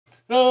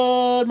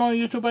Good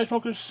morning, YouTube Ice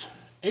Smokers.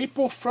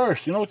 April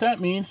 1st, you know what that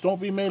means.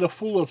 Don't be made a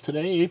fool of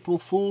today, April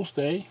Fool's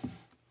Day.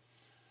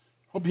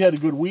 Hope you had a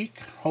good week.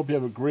 Hope you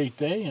have a great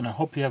day, and I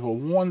hope you have a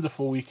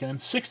wonderful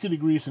weekend. 60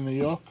 degrees in New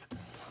York.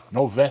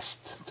 No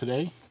vest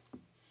today.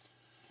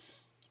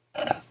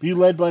 Be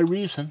led by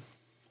reason.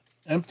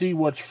 Empty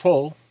what's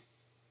full.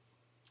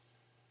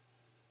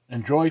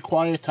 Enjoy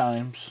quiet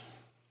times.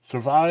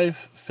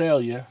 Survive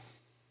failure.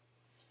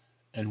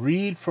 And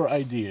read for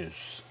ideas.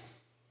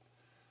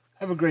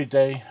 Have a great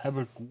day. Have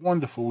a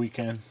wonderful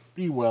weekend.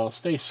 Be well.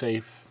 Stay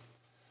safe.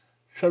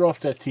 Shut off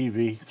that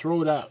TV.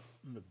 Throw it out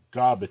in the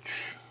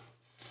garbage.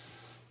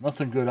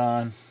 Nothing good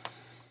on.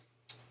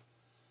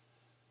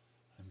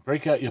 And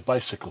break out your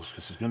bicycles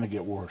because it's going to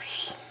get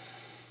worse.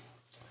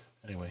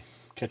 Anyway,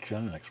 catch you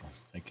on the next one.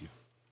 Thank you.